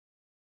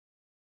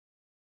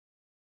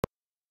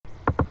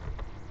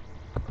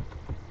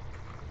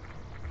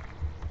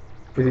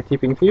Is he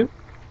TPing to you?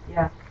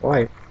 Yeah.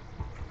 Why?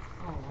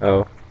 Oh.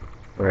 Oh,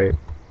 right.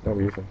 No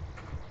reason.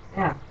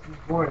 Yeah, he's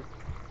bored.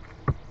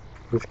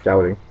 He's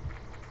scouting.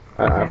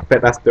 I Okay.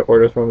 bet that's the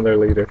orders from their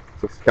leader.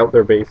 So scout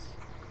their base.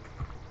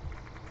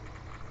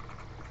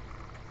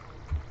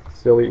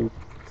 Silly,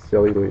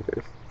 silly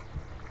leaders.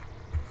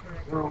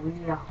 So we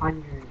need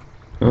 100.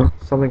 Huh?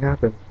 Something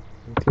happened.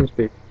 In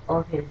TeamSpeak.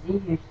 Okay, Z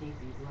used TP.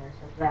 Do I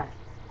accept that?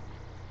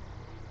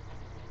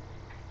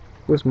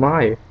 Who's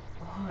my?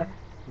 What?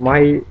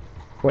 My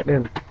went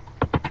in.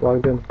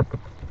 Logged in.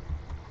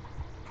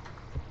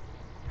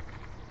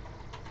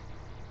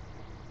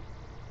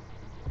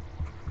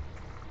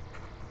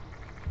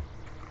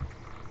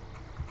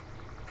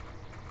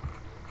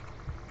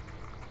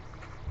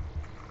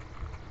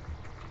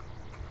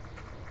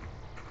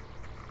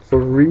 So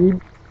reed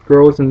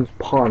grows in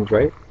ponds,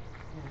 right?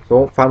 Yeah. So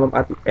don't find them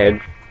at the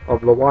edge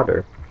of the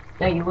water.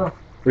 Yeah, you will.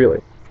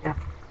 Really? Yeah.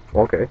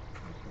 Okay.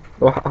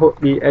 Well, how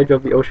the edge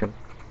of the ocean?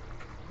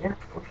 Yeah,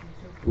 ocean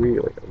soup.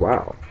 Really?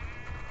 Wow.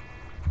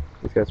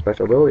 He's got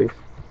special abilities.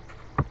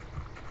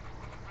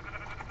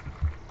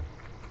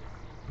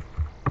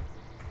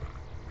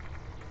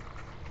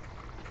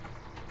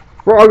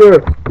 Frogger!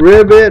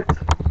 Ribbit!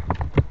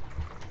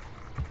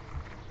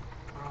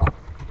 Oh.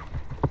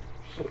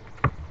 Shit.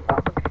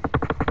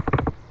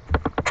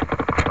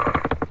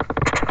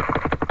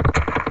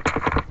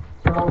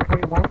 So level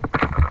 41?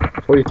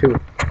 42.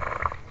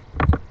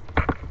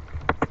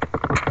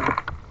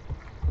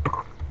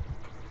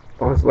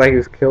 Oh, this lag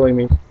is killing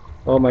me.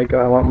 Oh my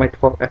god, I want my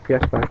 12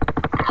 FPS back.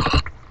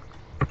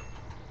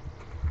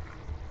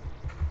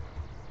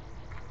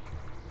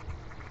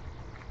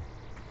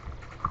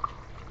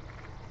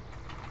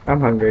 I'm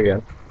hungry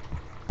again.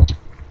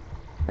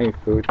 I need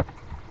food.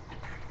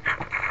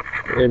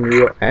 In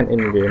real and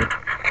in game.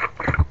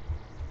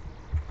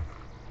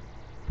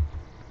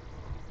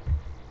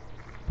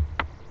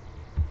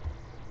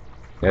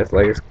 Yeah, this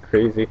lag is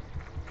crazy.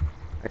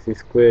 I see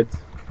squids.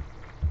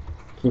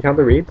 Can you count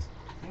the reeds?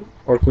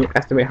 Or can you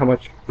estimate how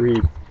much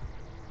reed?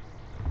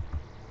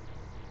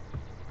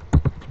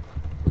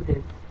 Who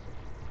did?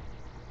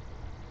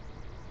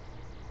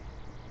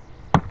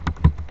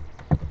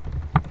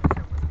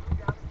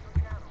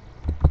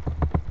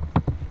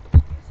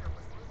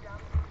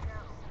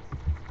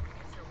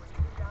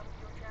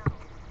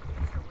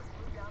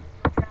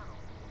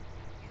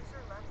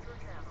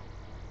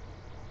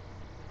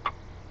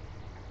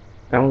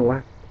 Down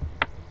left.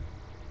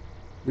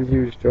 Did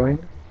you just join?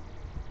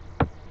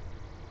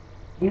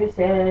 You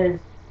says,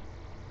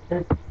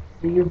 do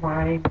you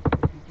mind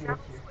if you do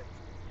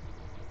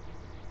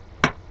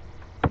this?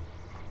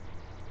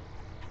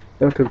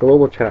 No, to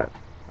global chat.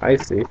 I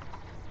see.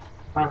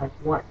 By like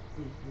what?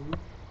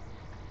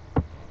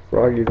 Please,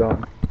 Froggy's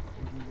on.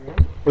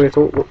 really? Wait,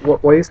 so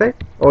what do you say?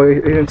 Oh, he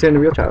didn't say in the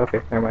real chat.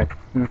 Okay, never mind.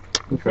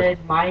 He says,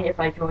 mind if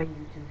I join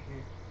YouTube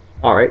here?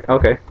 Alright,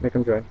 okay, make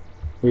him join.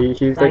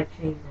 He's like,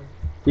 Chamber.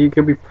 he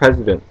could be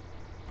president.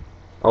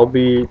 I'll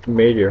be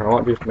mayor. I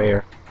want just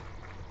mayor.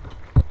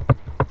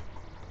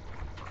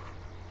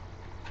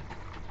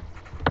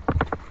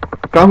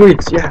 Brown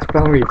reeds, yes,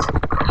 brown reeds.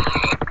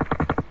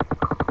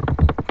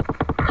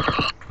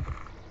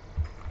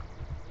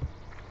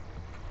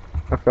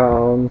 I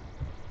found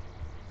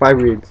 5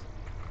 reeds.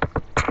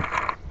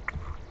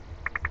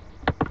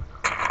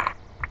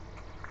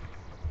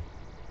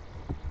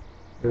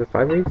 Is it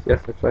 5 reeds?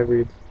 Yes, it's 5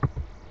 reeds.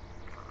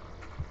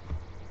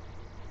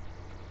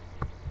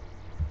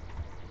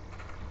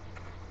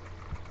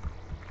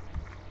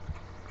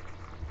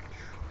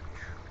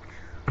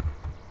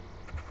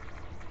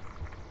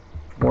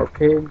 More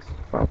pigs.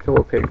 Found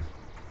killer pigs.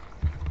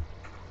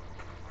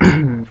 So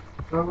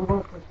are we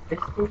going to put this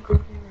in here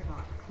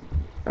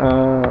or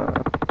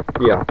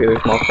not? Yeah, okay,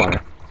 there's small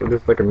spawner. So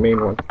this is like a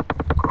main one.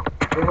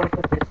 We're going to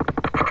put this in.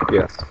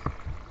 Yes.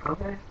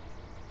 Okay.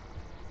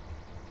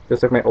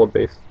 Just like my old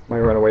base. My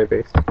runaway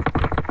base.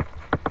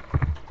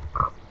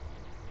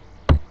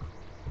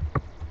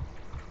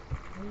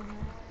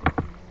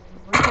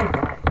 What did I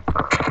die?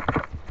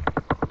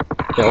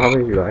 Yeah, how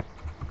many did you die?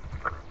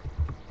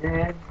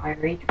 Then I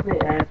rage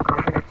quit and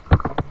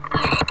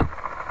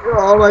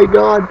Oh my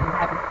god! it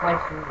happened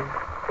twice already.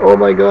 Oh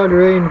my god,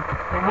 Rain! Hey,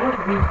 how much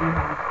reads do you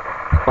have?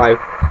 5.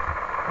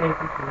 Okay,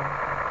 50.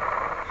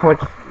 How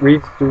much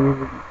reeds do we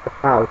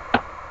have? It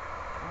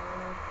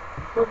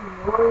says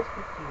yours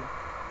 15.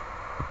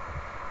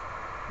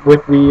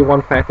 With the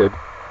one planted. So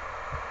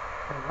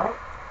what?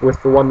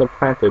 With the one that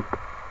planted. What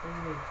do you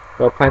mean?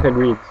 The planted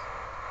reeds.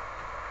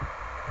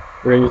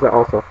 We're gonna use that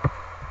also.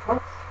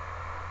 What?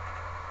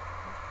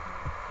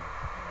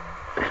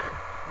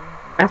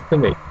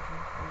 Estimate.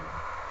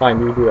 Fine,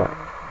 you do that.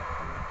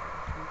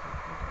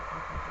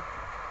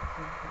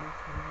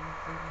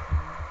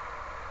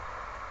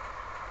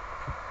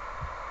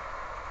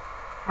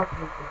 How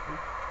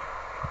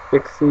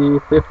 60,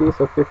 50,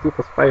 so 50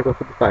 plus 5 equals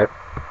 55.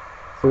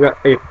 So we got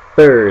a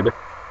third.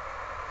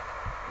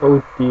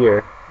 Oh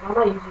dear. I'm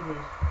not using these.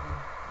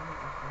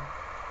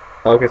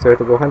 Okay, so we have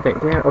to go hunting.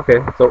 Yeah, okay.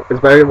 So it's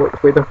better to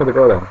wait them for the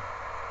grow then.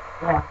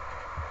 Yeah.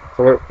 So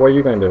So what are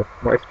you gonna do?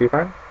 More XP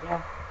farm?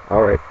 Yeah.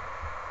 Alright.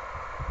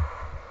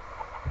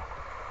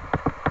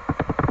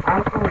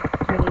 I'm going to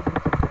turn these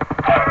into...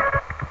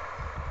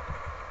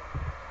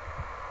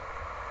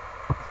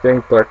 It's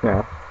getting dark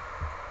now.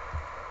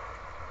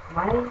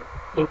 Why? Okay,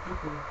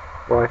 continue.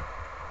 Why?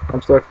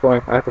 I'm still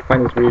exploring. I have to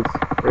find these reeds.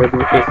 We're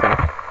gonna do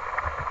ASAP.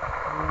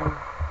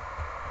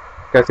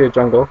 Guys, see a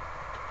jungle?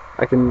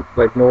 I can,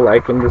 like, no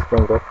lag in this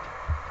jungle.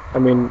 I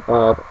mean,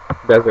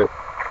 desert.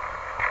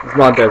 It's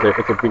not desert,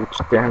 it's a beach,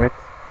 damn it.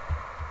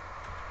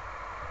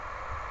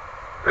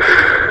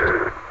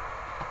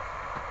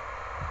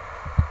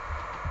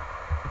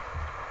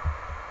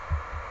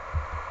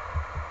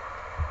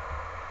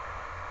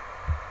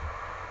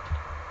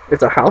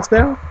 It's a house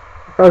now?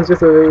 I thought it was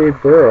just a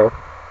burrow.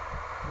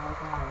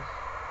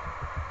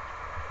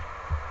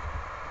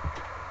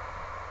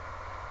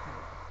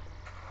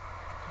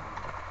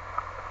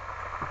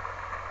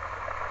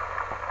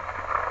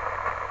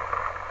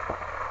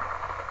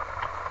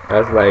 I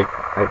was like,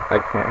 I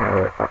can't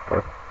handle it that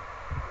far.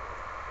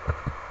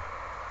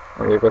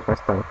 Oh, here goes my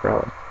stomach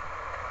growling.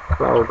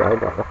 Growl, growl,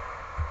 growl.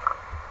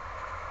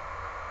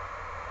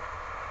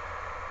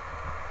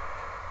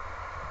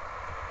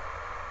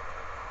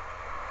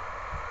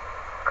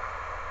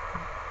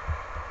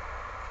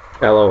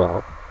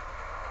 LOL.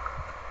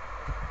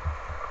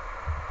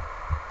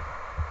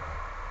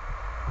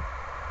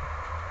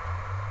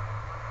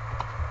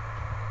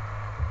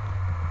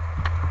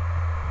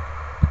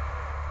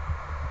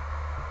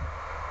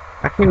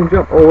 I can't even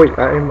jump. Oh wait,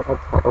 I am up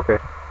top. Okay.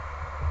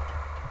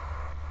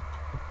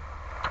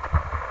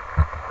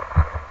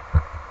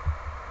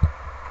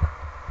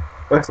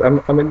 Yes,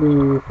 I'm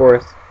in the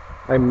forest.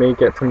 I may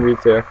get some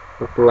reeds there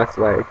with less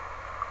lag.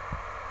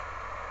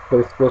 But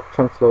it's still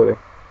chunks loading.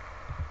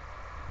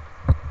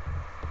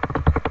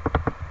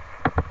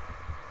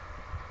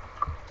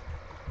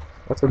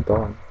 What's a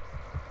dawn?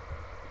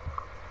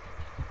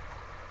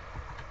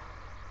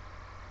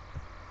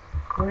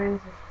 Where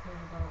is this thing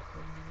about for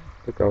me?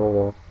 The gravel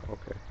wall.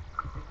 Okay.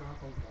 The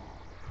gravel wall.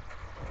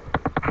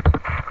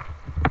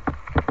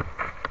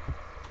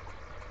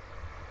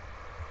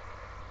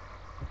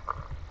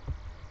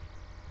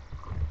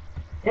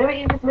 Damn it,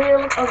 you just made it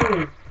look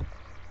ugly.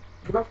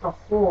 You left a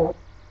hole.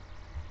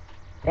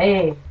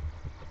 Hey.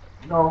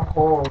 No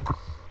holes.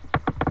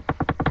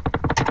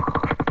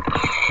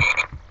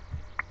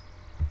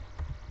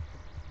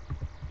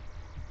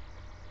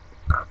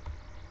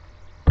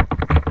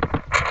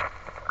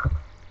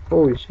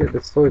 Holy shit, the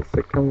sword's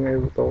like coming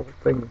out with the whole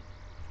thing.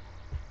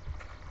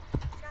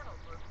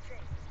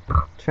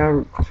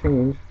 Channel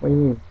change? What do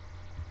you mean?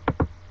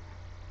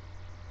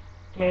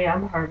 Okay,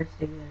 I'm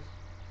harvesting this.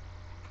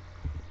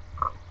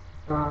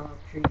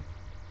 Tree.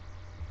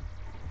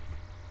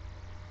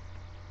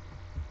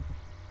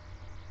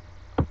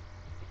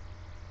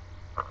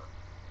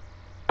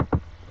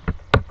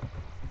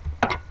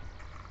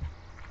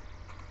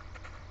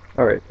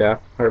 Alright, yeah,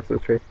 harvest the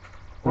tree.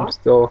 I'm What?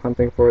 still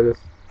hunting for this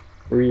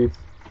reeds.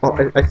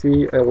 Oh, I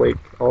see a lake.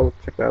 I'll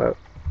check that out.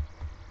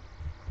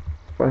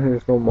 Finally,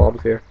 there's no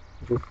mobs here,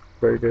 which is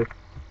very good.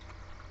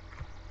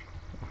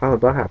 How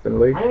did that happen,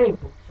 Lee? How many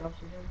bookshelves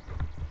you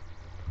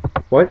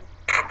have? What?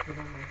 Never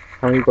mind.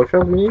 How many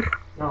bookshelves do you need?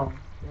 No,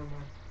 never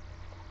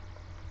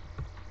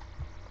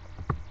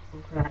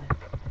mind. Okay.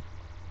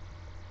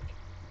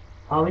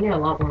 Oh, we need a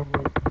lot more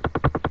wood.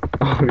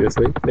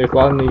 Obviously. There's a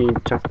lot in the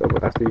chest though,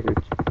 but that's the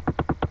huge.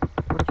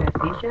 What chest?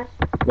 These chests?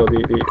 No,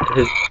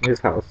 his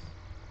house.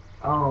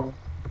 Oh.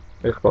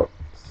 There's about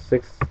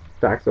 6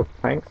 stacks of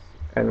planks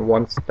and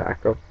 1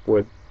 stack of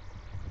wood.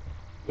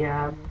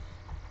 Yeah.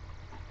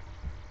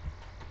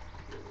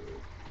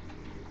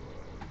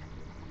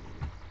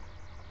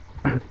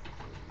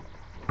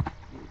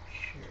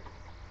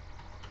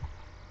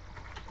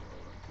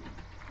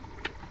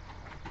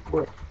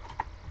 Wood.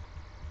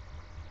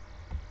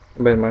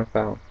 And then mine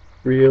found.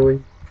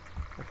 Really?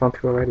 I found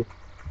 2 already.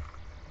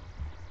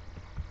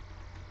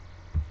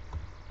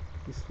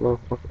 He's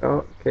slow. Okay,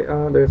 oh, okay,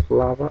 there's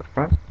lava up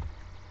front.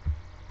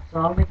 So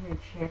I'll make an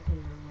enchanting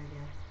room, I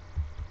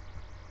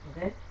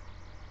guess. Okay?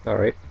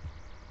 Alright.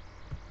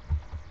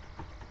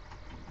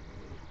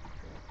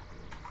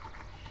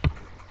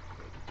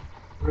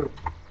 Room.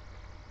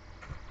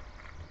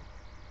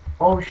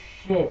 Oh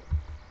shit.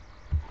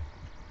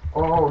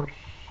 Oh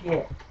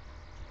shit.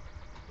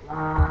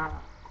 Lava.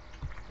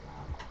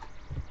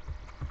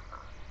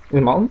 In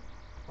the mountain?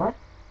 What?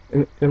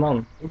 In the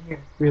mountain. In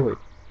here. Really?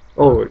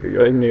 Oh,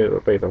 you're in near the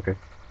base, okay.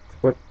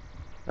 What?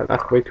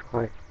 That's way too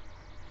high.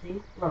 See?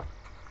 Look.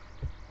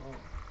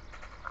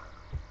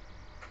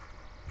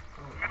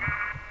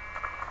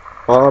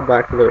 Fall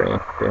back to the rain.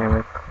 Damn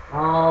it.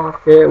 Oh.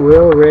 It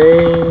will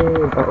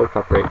rain. Uh-oh,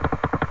 copyright.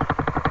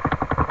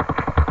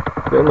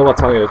 You don't know what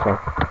song it is from.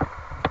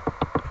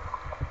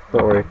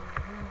 Don't worry.